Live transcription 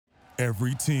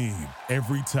Every team,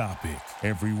 every topic,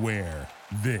 everywhere.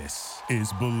 This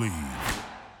is Believe.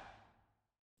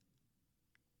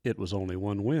 It was only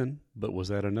one win, but was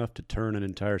that enough to turn an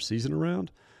entire season around?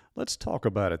 Let's talk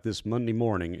about it this Monday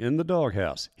morning in the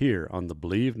Dawghouse here on the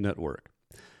Believe Network.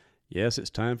 Yes, it's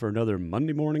time for another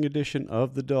Monday morning edition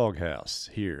of the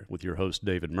Dawghouse here with your host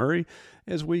David Murray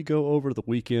as we go over the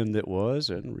weekend that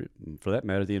was, and for that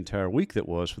matter, the entire week that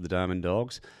was for the Diamond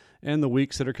Dogs, and the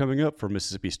weeks that are coming up for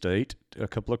Mississippi State, a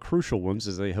couple of crucial ones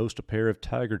as they host a pair of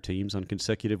Tiger teams on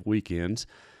consecutive weekends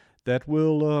that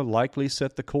will likely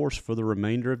set the course for the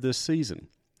remainder of this season.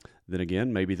 Then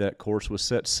again, maybe that course was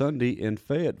set Sunday in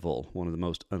Fayetteville, one of the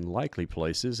most unlikely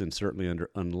places and certainly under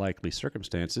unlikely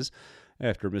circumstances,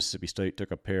 after Mississippi State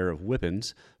took a pair of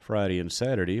whippings Friday and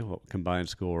Saturday, combined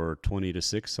score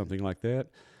 20-6, something like that.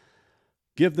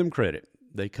 Give them credit.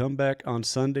 They come back on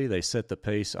Sunday. They set the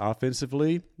pace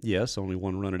offensively. Yes, only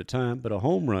one run at a time, but a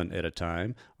home run at a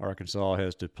time. Arkansas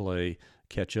has to play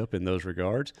catch up in those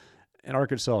regards. And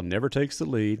Arkansas never takes the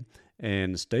lead.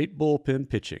 And State bullpen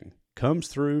pitching comes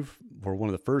through for one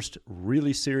of the first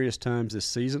really serious times this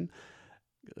season.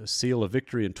 Seal a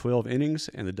victory in 12 innings,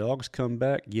 and the Dogs come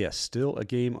back. Yes, still a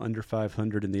game under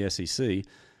 500 in the SEC.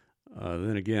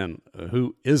 Then again,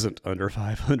 who isn't under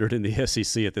 500 in the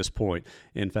SEC at this point?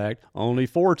 In fact, only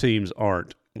 4 teams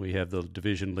aren't. We have the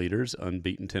division leaders,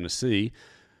 unbeaten Tennessee,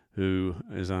 who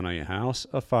is on a house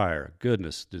afire.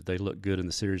 Goodness, did they look good in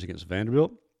the series against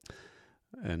Vanderbilt?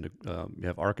 And you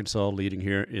have Arkansas leading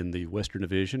here in the Western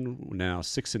Division, now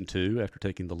 6-2 after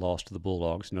taking the loss to the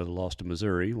Bulldogs, another loss to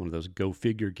Missouri, one of those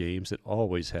go-figure games that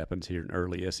always happens here in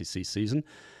early SEC season.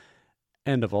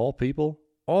 And of all people,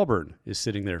 Auburn is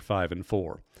sitting there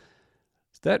 5-4.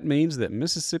 That means that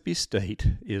Mississippi State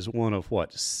is one of,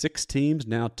 6 teams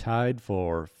now tied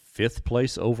for 5th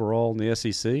place overall in the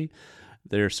SEC?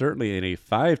 They're certainly in a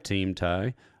 5-team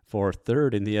tie for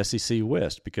 3rd in the SEC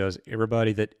West because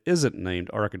everybody that isn't named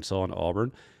Arkansas and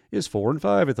Auburn is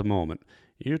 4-5 at the moment.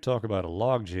 You talk about a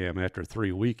logjam after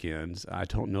 3 weekends. I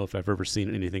don't know if I've ever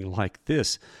seen anything like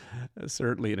this,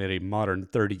 certainly in a modern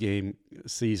 30-game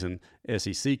season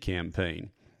SEC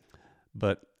campaign.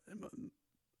 But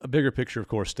a bigger picture, of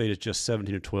course, State is just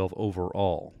 17-12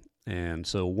 overall. And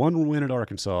so one win at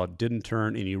Arkansas didn't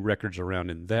turn any records around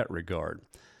in that regard.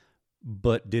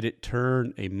 But did it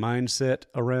turn a mindset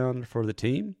around for the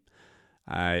team?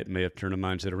 It may have turned a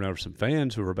mindset around for some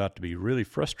fans who were about to be really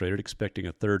frustrated, expecting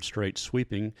a 3rd straight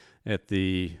sweeping at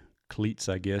the cleats,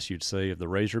 I guess you'd say, of the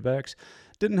Razorbacks.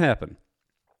 Didn't happen.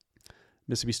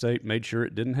 Mississippi State made sure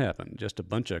it didn't happen. Just a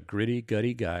bunch of gritty,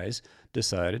 gutty guys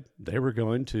decided they were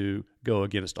going to go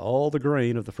against all the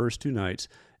grain of the first 2 nights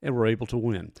and were able to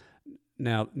win.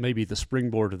 Now, maybe the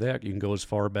springboard to that, you can go as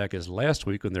far back as last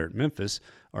week when they're at Memphis,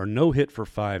 are no hit for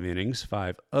 5 innings,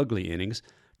 5 ugly innings,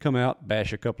 come out,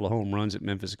 bash a couple of home runs at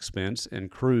Memphis' expense,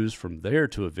 and cruise from there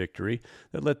to a victory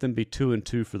that let them be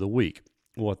 2-2 for the week.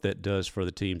 What that does for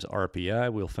the team's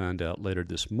RPI, we'll find out later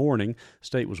this morning.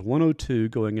 State was 102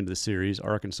 going into the series.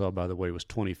 Arkansas, by the way, was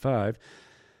 25.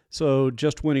 So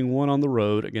just winning one on the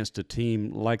road against a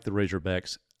team like the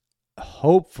Razorbacks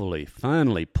hopefully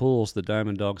finally pulls the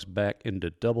Diamond Dogs back into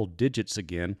double digits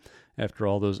again after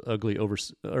all those ugly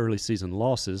early season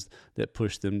losses that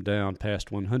pushed them down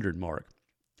past 100 mark.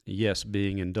 Yes,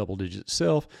 being in double digits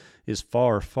itself is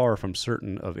far, far from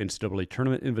certain of NCAA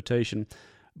tournament invitation,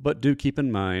 but do keep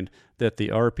in mind that the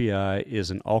RPI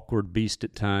is an awkward beast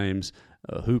at times.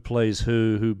 Who plays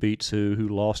who beats who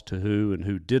lost to who, and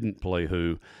who didn't play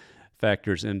who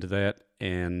factors into that,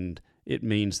 and it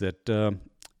means that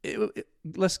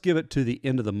let's give it to the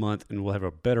end of the month and we'll have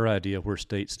a better idea of where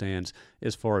State stands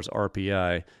as far as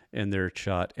RPI and their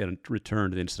shot and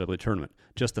return to the NCAA tournament.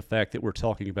 Just the fact that we're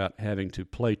talking about having to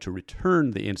play to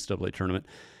return to the NCAA tournament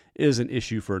is an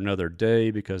issue for another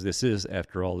day because this is,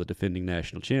 after all, the defending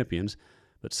national champions.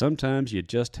 But sometimes you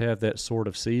just have that sort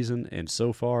of season, and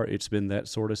so far it's been that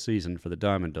sort of season for the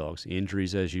Diamond Dogs.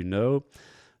 Injuries, as you know,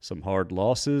 some hard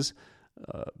losses,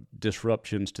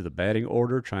 disruptions to the batting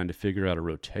order, trying to figure out a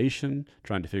rotation,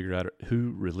 trying to figure out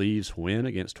who relieves when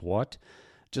against what.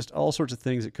 Just all sorts of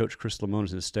things that Coach Chris Lemonis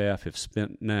and his staff have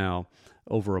spent now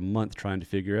over a month trying to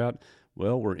figure out.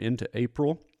 Well, we're into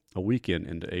April, a weekend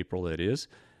into April that is,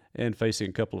 and facing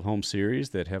a couple of home series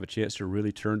that have a chance to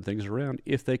really turn things around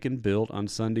if they can build on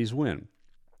Sunday's win.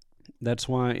 That's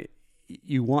why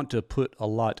you want to put a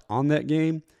lot on that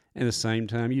game, and at the same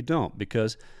time you don't,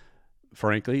 because,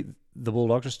 frankly, the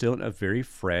Bulldogs are still in a very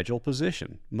fragile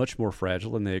position, much more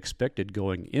fragile than they expected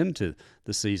going into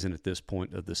the season at this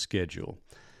point of the schedule.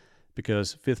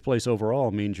 Because 5th place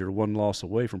overall means you're one loss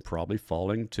away from probably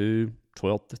falling to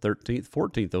 12th, 13th,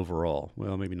 14th overall.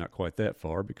 Well, maybe not quite that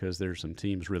far because there's some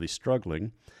teams really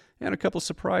struggling and a couple of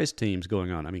surprise teams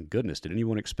going on. I mean, goodness, did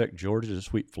anyone expect Georgia to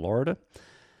sweep Florida?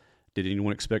 Did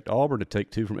anyone expect Auburn to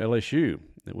take 2 from LSU,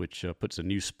 which puts a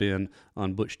new spin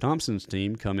on Butch Thompson's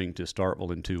team coming to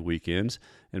Starkville in 2 weekends,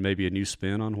 and maybe a new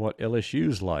spin on what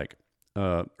LSU's like?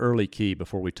 Early key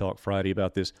before we talk Friday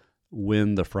about this,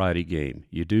 win the Friday game.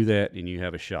 You do that and you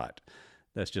have a shot.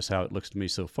 That's just how it looks to me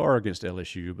so far against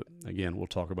LSU, but again, we'll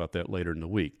talk about that later in the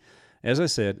week. As I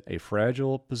said, a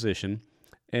fragile position,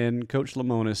 and Coach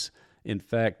Lemonis, in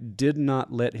fact, did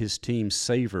not let his team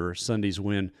savor Sunday's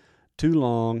win too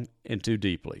long and too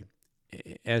deeply.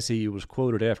 As he was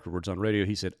quoted afterwards on radio,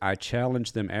 he said, "I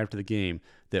challenged them after the game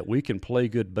that we can play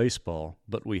good baseball,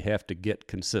 but we have to get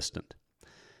consistent."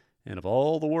 And of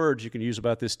all the words you can use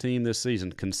about this team this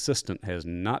season, consistent has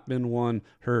not been one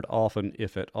heard often,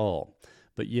 if at all.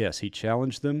 But yes, he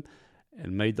challenged them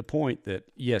and made the point that,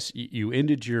 yes, you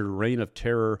ended your reign of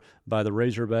terror by the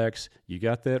Razorbacks. You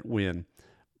got that win.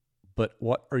 But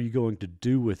what are you going to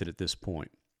do with it at this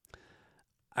point?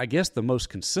 I guess the most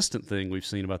consistent thing we've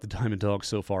seen about the Diamond Dogs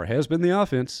so far has been the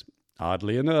offense,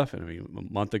 oddly enough. I mean,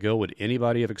 a month ago, would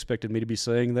anybody have expected me to be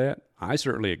saying that? I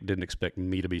certainly didn't expect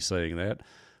me to be saying that.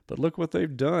 But look what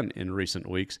they've done in recent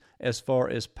weeks as far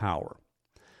as power.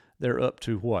 They're up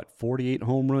to, 48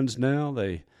 home runs now?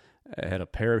 They had a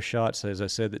pair of shots, as I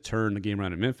said, that turned the game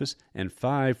around in Memphis, and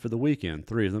 5 for the weekend,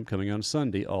 3 of them coming on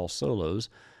Sunday, all solos.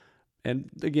 And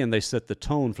again, they set the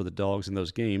tone for the Dogs in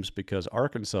those games because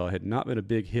Arkansas had not been a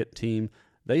big hit team.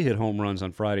 They hit home runs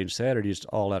on Friday and Saturday just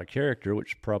all out of character,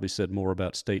 which probably said more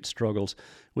about State's struggles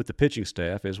with the pitching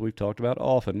staff. As we've talked about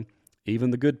often,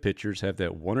 even the good pitchers have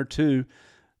that 1 or 2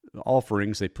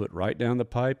 offerings they put right down the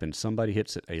pipe, and somebody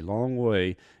hits it a long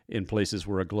way in places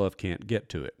where a glove can't get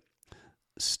to it.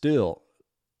 Still,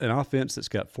 an offense that's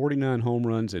got 49 home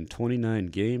runs in 29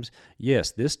 games,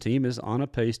 yes, this team is on a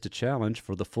pace to challenge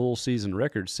for the full season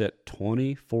record set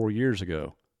 24 years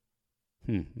ago.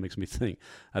 Makes me think.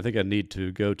 I think I need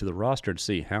to go to the roster and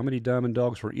see how many Diamond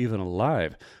Dogs were even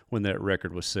alive when that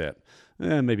record was set.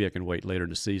 Maybe I can wait later in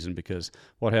the season because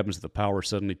what happens if the power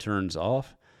suddenly turns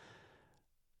off?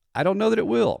 I don't know that it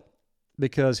will,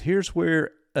 because here's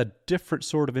where a different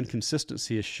sort of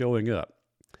inconsistency is showing up.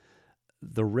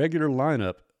 The regular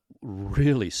lineup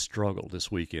really struggled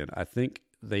this weekend. I think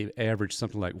they averaged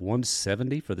something like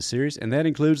 170 for the series, and that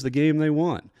includes the game they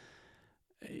won.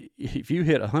 If you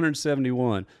hit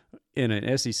 171 in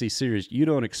an SEC series, you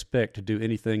don't expect to do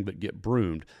anything but get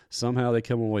broomed. Somehow they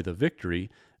come away with a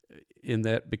victory in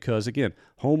that because, again,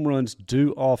 home runs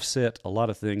do offset a lot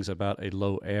of things about a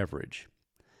low average.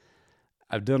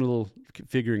 I've done a little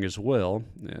figuring as well.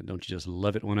 Don't you just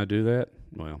love it when I do that?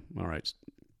 Well, all right.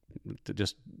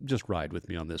 Just ride with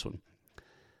me on this one.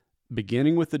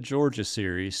 Beginning with the Georgia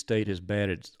series, State has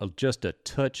batted just a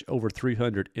touch over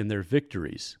 300 in their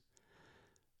victories.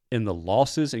 In the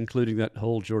losses, including that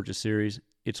whole Georgia series,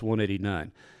 it's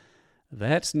 189.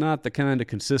 That's not the kind of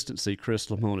consistency Chris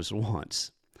Lemonis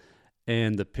wants.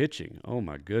 And the pitching, oh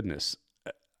my goodness.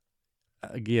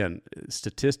 Again,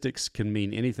 statistics can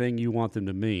mean anything you want them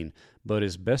to mean, but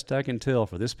as best I can tell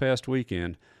for this past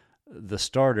weekend, the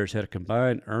starters had a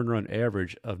combined earned run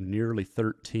average of nearly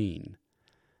 13.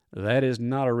 That is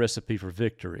not a recipe for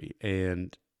victory.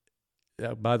 And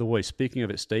by the way, speaking of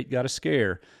it, State got a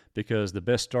scare because the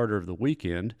best starter of the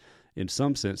weekend, in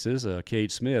some senses,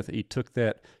 Cade Smith, he took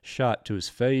that shot to his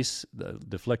face, the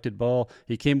deflected ball.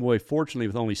 He came away, fortunately,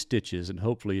 with only stitches, and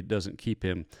hopefully it doesn't keep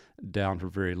him down for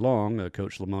very long.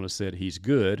 Coach Lemonis said he's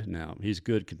good. Now, he's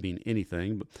good could mean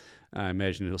anything, but I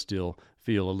imagine he'll still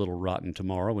feel a little rotten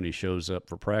tomorrow when he shows up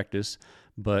for practice.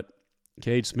 But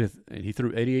Cade Smith, he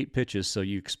threw 88 pitches, so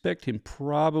you expect him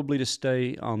probably to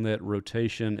stay on that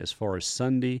rotation as far as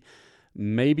Sunday.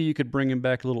 Maybe you could bring him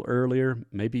back a little earlier.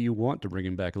 Maybe you want to bring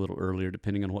him back a little earlier,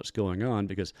 depending on what's going on,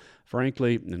 because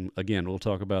frankly, and again, we'll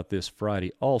talk about this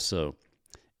Friday also,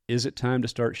 is it time to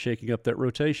start shaking up that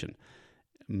rotation?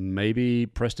 Maybe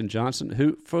Preston Johnson,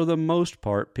 who for the most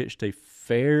part pitched a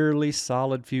fairly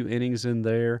solid few innings in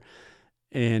there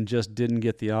and just didn't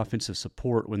get the offensive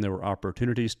support when there were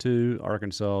opportunities to.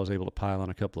 Arkansas was able to pile on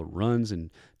a couple of runs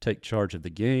and take charge of the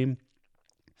game.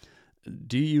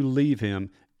 Do you leave him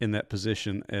in that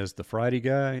position as the Friday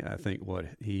guy? I think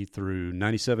he threw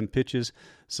 97 pitches,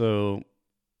 so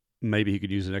maybe he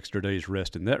could use an extra day's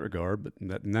rest in that regard, but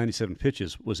that 97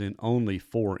 pitches was in only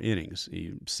 4 innings.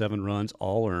 7 runs,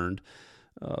 all earned,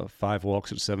 5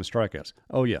 walks and 7 strikeouts.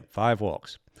 Oh yeah, 5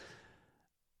 walks.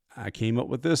 I came up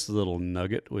with this little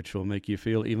nugget, which will make you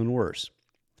feel even worse.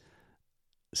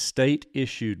 State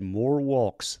issued more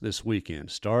walks this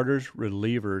weekend, starters,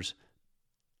 relievers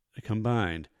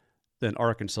combined, than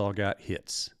Arkansas got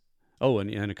hits. Oh,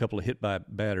 and a couple of hit by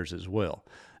batters as well.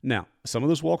 Now, some of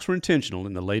those walks were intentional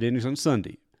in the late innings on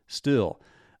Sunday. Still,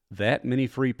 that many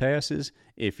free passes,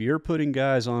 if you're putting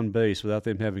guys on base without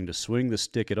them having to swing the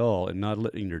stick at all and not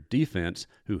letting their defense,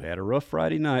 who had a rough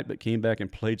Friday night but came back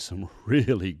and played some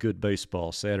really good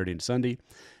baseball Saturday and Sunday,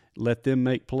 let them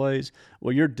make plays,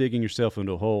 well, you're digging yourself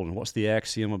into a hole. And what's the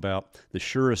axiom about the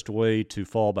surest way to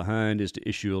fall behind is to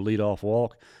issue a leadoff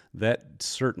walk? That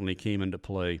certainly came into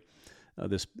play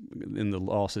in the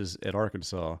losses at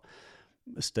Arkansas.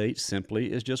 The State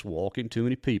simply is just walking too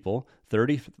many people.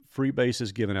 30 free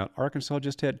bases given out. Arkansas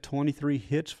just had 23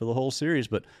 hits for the whole series,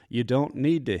 but you don't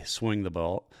need to swing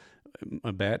the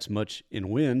bats much in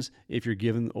wins if you're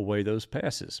giving away those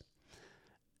passes.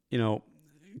 You know,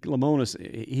 Lamonis,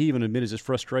 he even admitted his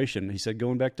frustration. He said,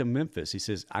 going back to Memphis, he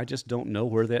says, I just don't know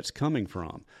where that's coming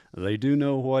from. They do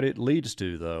know what it leads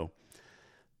to, though.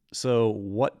 So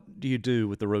what do you do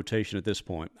with the rotation at this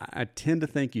point? I tend to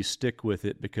think you stick with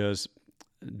it because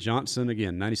Johnson,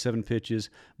 again, 97 pitches,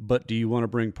 but do you want to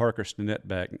bring Parker Stinnett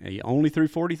back? He only threw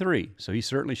 43, so he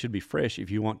certainly should be fresh if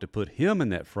you want to put him in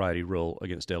that Friday role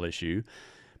against LSU.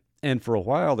 And for a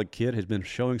while, the kid has been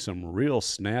showing some real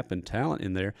snap and talent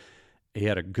in there. He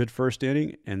had a good first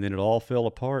inning, and then it all fell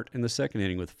apart in the second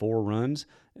inning with 4 runs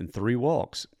and 3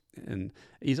 walks. And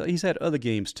he's had other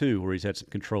games, too, where he's had some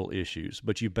control issues.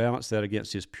 But you balance that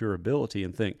against his pure ability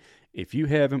and think, if you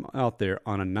have him out there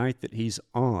on a night that he's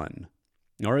on,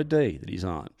 or a day that he's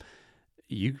on,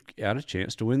 you got a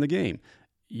chance to win the game.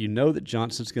 You know that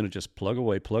Johnson's going to just plug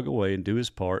away, and do his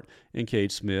part. And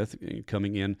Cade Smith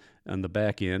coming in on the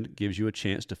back end gives you a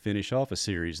chance to finish off a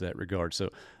series in that regard. So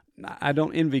I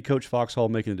don't envy Coach Foxhall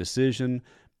making a decision.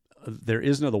 There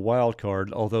is another wild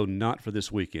card, although not for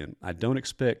this weekend. I don't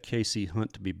expect Casey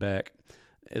Hunt to be back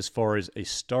as far as a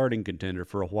starting contender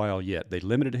for a while yet. They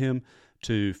limited him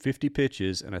to 50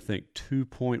 pitches and I think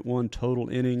 2.1 total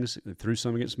innings, threw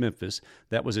some against Memphis.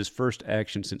 That was his first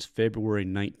action since February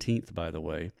 19th, by the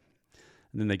way.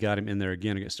 And then they got him in there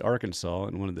again against Arkansas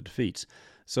in one of the defeats.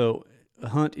 So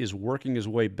Hunt is working his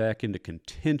way back into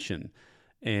contention.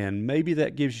 And maybe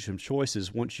that gives you some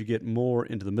choices once you get more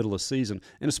into the middle of the season.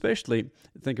 And especially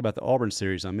think about the Auburn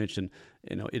series I mentioned.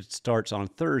 It starts on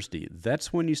Thursday.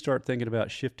 That's when you start thinking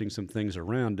about shifting some things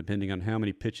around depending on how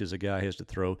many pitches a guy has to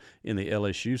throw in the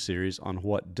LSU series on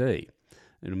what day.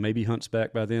 And maybe Hunt's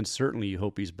back by then. Certainly you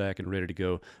hope he's back and ready to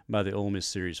go by the Ole Miss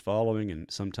series following and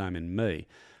sometime in May.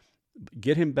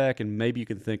 Get him back, and maybe you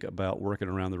can think about working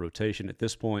around the rotation. At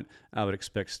this point, I would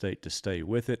expect State to stay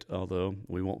with it, although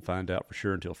we won't find out for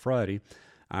sure until Friday.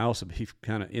 I also be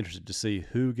kind of interested to see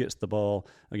who gets the ball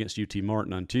against UT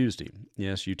Martin on Tuesday.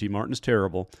 Yes, UT Martin is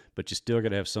terrible, but you still got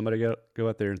to have somebody go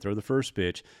out there and throw the first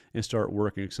pitch and start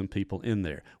working some people in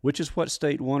there, which is what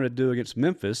State wanted to do against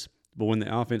Memphis. But when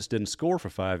the offense didn't score for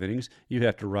 5 innings, you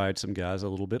have to ride some guys a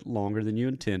little bit longer than you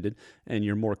intended, and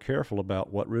you're more careful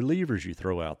about what relievers you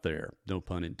throw out there, no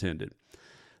pun intended.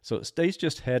 So State's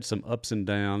just had some ups and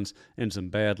downs and some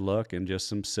bad luck and just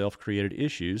some self-created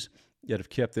issues that have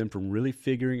kept them from really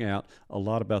figuring out a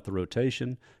lot about the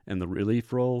rotation and the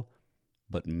relief role.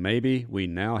 But maybe we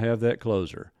now have that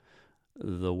closer.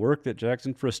 The work that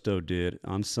Jackson Fristow did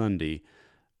on Sunday,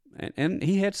 and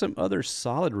he had some other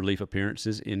solid relief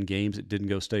appearances in games that didn't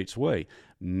go State's way.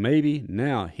 Maybe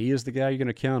now he is the guy you're going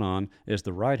to count on as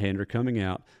the right-hander coming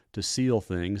out to seal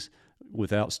things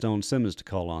without Stone Simmons to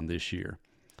call on this year.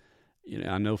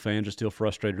 I know fans are still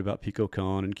frustrated about Pico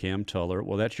Kahn and Cam Tuller.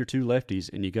 Well, that's your 2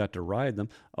 lefties, and you got to ride them,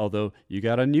 although you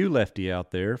got a new lefty out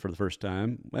there for the first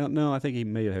time. Well, no, I think he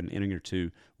may have had an inning or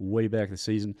 2 way back in the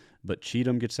season, but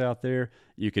Cheatham gets out there.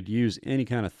 You could use any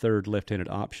kind of third left-handed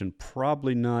option,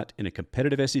 probably not in a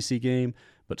competitive SEC game,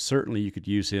 but certainly you could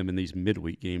use him in these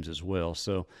midweek games as well.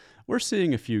 So we're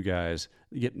seeing a few guys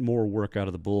get more work out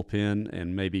of the bullpen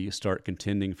and maybe start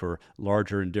contending for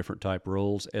larger and different type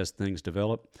roles as things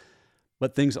develop.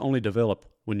 But things only develop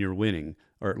when you're winning,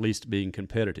 or at least being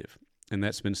competitive. And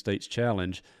that's been State's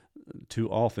challenge too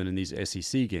often in these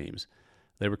SEC games.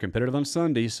 They were competitive on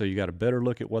Sunday, so you got a better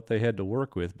look at what they had to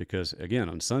work with because, again,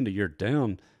 on Sunday you're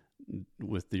down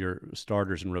with your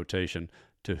starters in rotation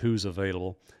to who's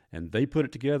available. And they put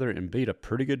it together and beat a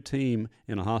pretty good team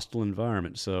in a hostile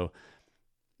environment. So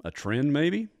a trend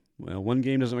maybe? Well, one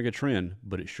game doesn't make a trend,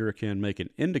 but it sure can make an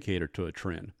indicator to a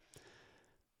trend.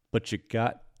 But you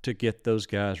got to get those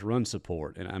guys run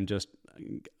support. And I'm just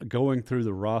going through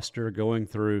the roster, going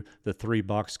through the 3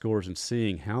 box scores and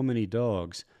seeing how many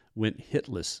dogs went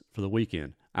hitless for the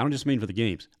weekend. I don't just mean for the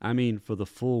games. I mean for the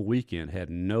full weekend, had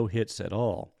no hits at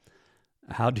all.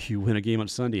 How do you win a game on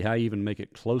Sunday? How you even make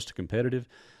it close to competitive?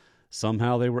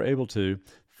 Somehow they were able to.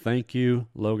 Thank you,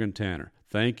 Logan Tanner.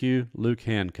 Thank you, Luke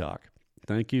Hancock.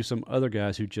 Thank you, some other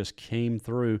guys who just came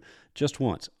through just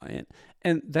once.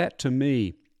 And that, to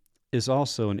me, is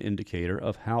also an indicator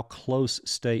of how close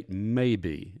State may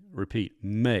be. Repeat,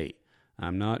 may.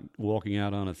 I'm not walking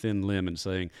out on a thin limb and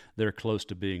saying they're close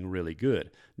to being really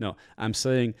good. No, I'm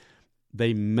saying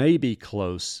they may be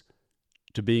close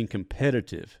to being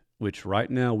competitive, which right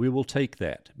now we will take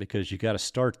that because you got to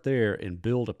start there and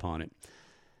build upon it.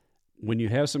 When you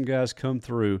have some guys come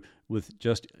through with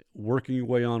just working your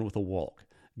way on with a walk,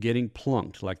 getting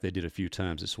plunked like they did a few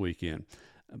times this weekend,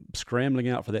 scrambling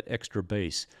out for that extra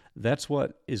base, that's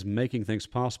what is making things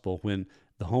possible when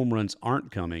the home runs aren't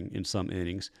coming in some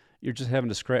innings. You're just having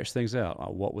to scratch things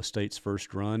out. What was State's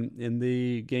first run in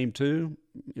the game 2?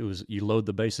 It was you load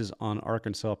the bases on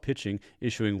Arkansas pitching,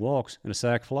 issuing walks and a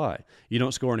sac fly. You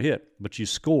don't score and hit, but you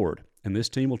scored. And this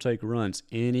team will take runs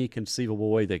any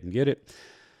conceivable way they can get it.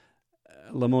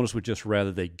 Lamonis would just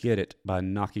rather they get it by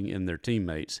knocking in their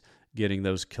teammates, getting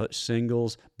those cut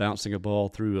singles, bouncing a ball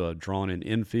through a drawn-in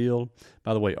infield.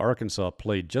 By the way, Arkansas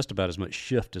played just about as much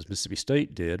shift as Mississippi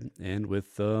State did, and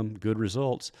with good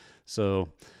results. So,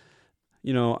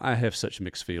 I have such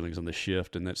mixed feelings on the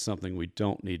shift, and that's something we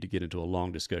don't need to get into a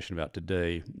long discussion about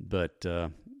today. But,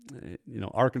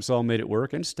 Arkansas made it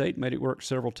work, and State made it work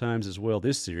several times as well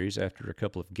this series after a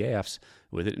couple of gaffes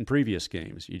with it in previous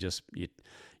games.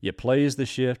 You plays the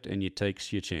shift, and you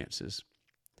takes your chances.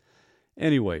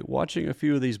 Anyway, watching a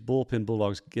few of these bullpen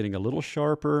Bulldogs getting a little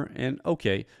sharper, and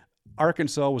okay,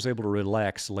 Arkansas was able to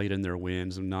relax late in their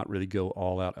wins and not really go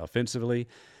all out offensively.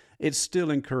 It's still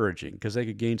encouraging because they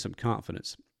could gain some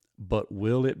confidence. But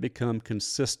will it become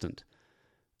consistent?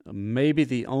 Maybe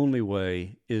the only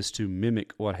way is to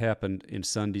mimic what happened in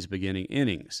Sunday's beginning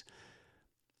innings.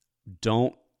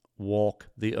 Don't walk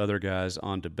the other guys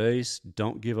onto base.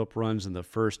 Don't give up runs in the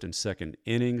first and second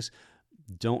innings.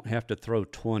 Don't have to throw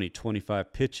 20,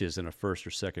 25 pitches in a first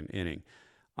or second inning.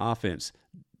 Offense,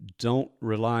 don't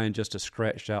rely on just a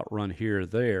scratched out run here or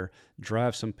there.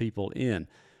 Drive some people in.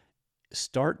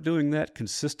 Start doing that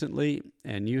consistently,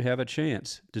 and you have a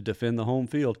chance to defend the home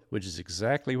field, which is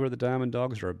exactly where the Diamond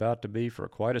Dogs are about to be for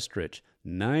quite a stretch.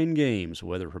 9 games,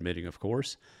 weather permitting, of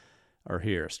course, are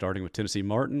here. Starting with Tennessee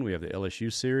Martin, we have the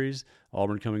LSU series,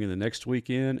 Auburn coming in the next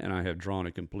weekend, and I have drawn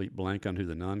a complete blank on who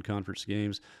the non-conference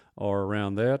games are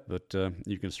around that, but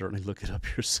you can certainly look it up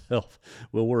yourself.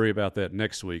 We'll worry about that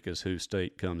next week as who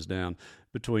State comes down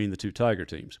between the two Tiger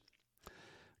teams.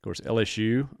 Of course,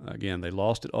 LSU, again, they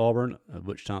lost at Auburn.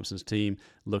 Butch Thompson's team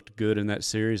looked good in that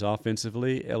series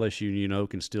offensively. LSU,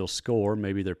 can still score.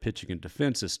 Maybe their pitching and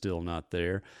defense is still not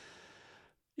there.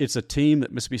 It's a team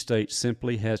that Mississippi State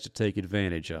simply has to take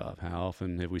advantage of. How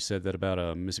often have we said that about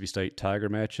a Mississippi State-Tiger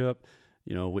matchup,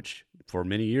 which for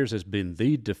many years has been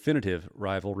the definitive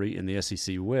rivalry in the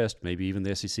SEC West, maybe even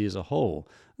the SEC as a whole.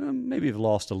 Maybe have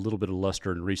lost a little bit of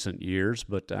luster in recent years,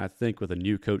 but I think with a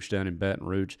new coach down in Baton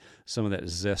Rouge, some of that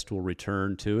zest will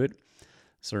return to it.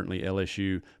 Certainly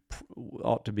LSU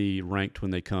ought to be ranked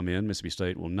when they come in. Mississippi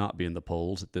State will not be in the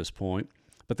polls at this point,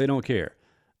 but they don't care.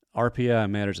 RPI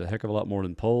matters a heck of a lot more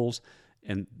than polls,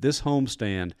 and this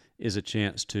homestand is a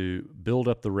chance to build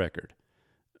up the record,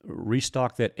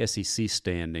 restock that SEC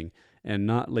standing, and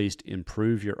not least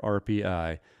improve your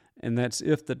RPI, and that's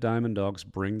if the Diamond Dogs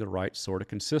bring the right sort of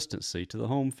consistency to the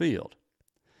home field.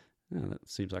 Now, that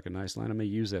seems like a nice line. I may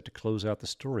use that to close out the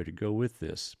story to go with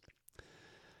this.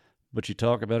 But you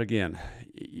talk about, again,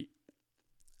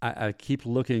 I keep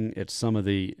looking at some of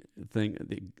the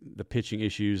pitching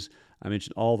issues. I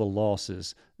mentioned all the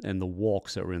losses and the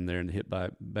walks that were in there and hit by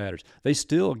batters. They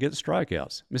still get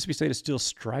strikeouts. Mississippi State is still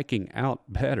striking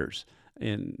out batters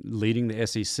and leading the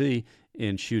SEC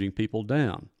in shooting people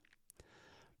down.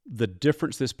 The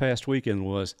difference this past weekend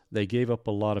was they gave up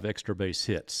a lot of extra base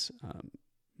hits.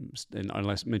 And I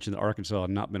mentioned that Arkansas had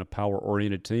not been a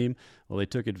power-oriented team. Well, they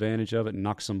took advantage of it and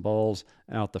knocked some balls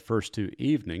out the first 2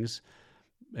 evenings,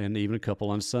 and even a couple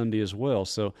on Sunday as well.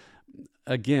 So,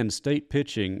 again, State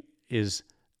pitching is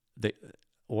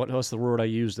what's the word I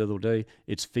used the other day?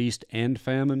 It's feast and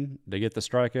famine. They get the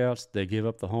strikeouts, they give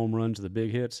up the home runs, the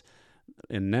big hits,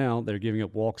 and now they're giving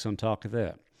up walks on top of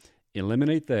that.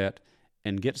 Eliminate that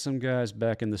and get some guys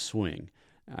back in the swing.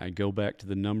 I go back to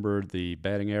the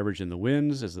batting average in the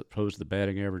wins as opposed to the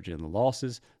batting average in the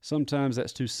losses. Sometimes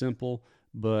that's too simple,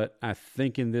 but I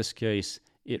think in this case,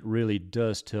 it really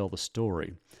does tell the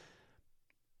story.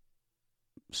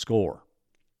 Score.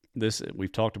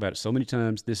 we've talked about it so many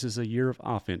times. This is a year of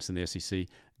offense in the SEC.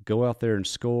 Go out there and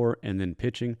score, and then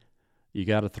pitching, you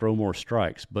got to throw more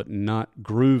strikes, but not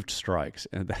grooved strikes.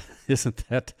 And isn't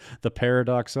that the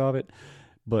paradox of it?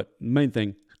 But main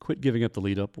thing, quit giving up the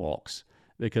lead-up walks,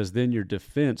 because then your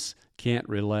defense can't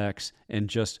relax and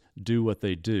just do what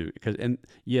they do. And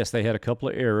yes, they had a couple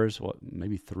of errors,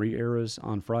 maybe 3 errors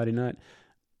on Friday night.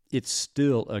 It's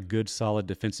still a good, solid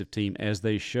defensive team, as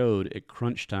they showed at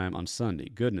crunch time on Sunday.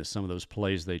 Goodness, some of those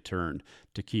plays they turned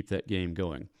to keep that game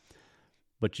going.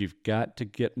 But you've got to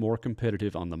get more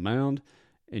competitive on the mound,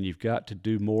 and you've got to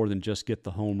do more than just get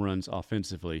the home runs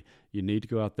offensively. You need to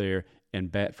go out there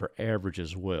and bat for average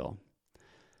as well.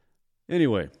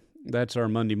 Anyway, that's our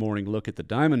Monday morning look at the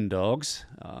Diamond Dogs.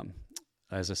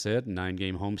 As I said,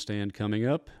 9-game homestand coming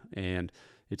up, and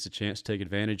it's a chance to take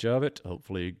advantage of it.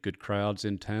 Hopefully good crowds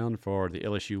in town for the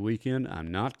LSU weekend.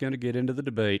 I'm not going to get into the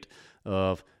debate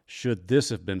of should this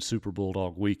have been Super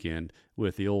Bulldog weekend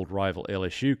with the old rival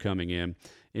LSU coming in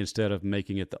instead of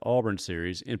making it the Auburn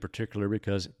series, in particular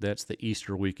because that's the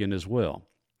Easter weekend as well.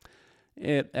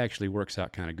 It actually works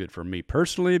out kind of good for me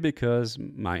personally because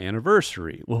my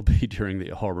anniversary will be during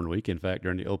the Auburn week, in fact,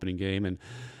 during the opening game, and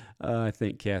I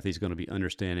think Kathy's going to be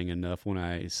understanding enough when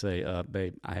I say,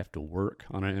 babe, I have to work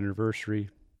on an anniversary.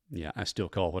 Yeah, I still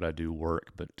call what I do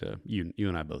work, but you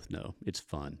and I both know it's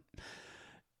fun.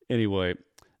 Anyway,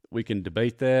 we can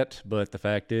debate that, but the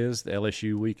fact is the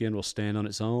LSU weekend will stand on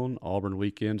its own. Auburn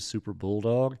weekend, Super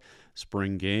Bulldog,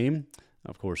 spring game.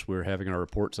 Of course, we're having our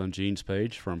reports on Gene's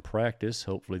page from practice.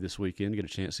 Hopefully this weekend, get a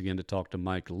chance again to talk to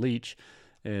Mike Leach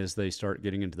as they start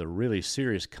getting into the really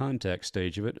serious contact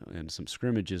stage of it and some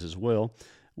scrimmages as well.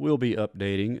 We'll be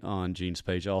updating on Gene's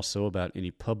page also about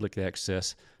any public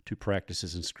access to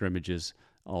practices and scrimmages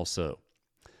also.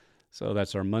 So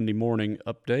that's our Monday morning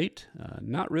update.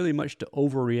 Not really much to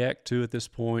overreact to at this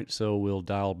point, so we'll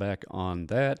dial back on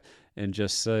that and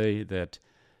just say that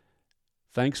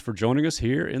thanks for joining us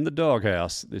here in the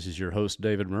Dawghouse. This is your host,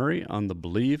 David Murray, on the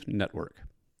Believe Network.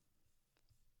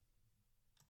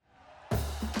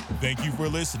 Thank you for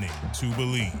listening to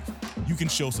Believe. You can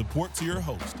show support to your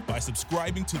host by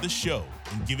subscribing to the show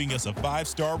and giving us a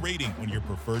 5-star rating on your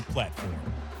preferred platform.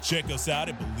 Check us out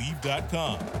at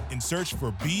Believe.com and search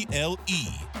for BLEAV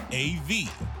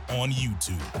on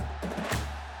YouTube.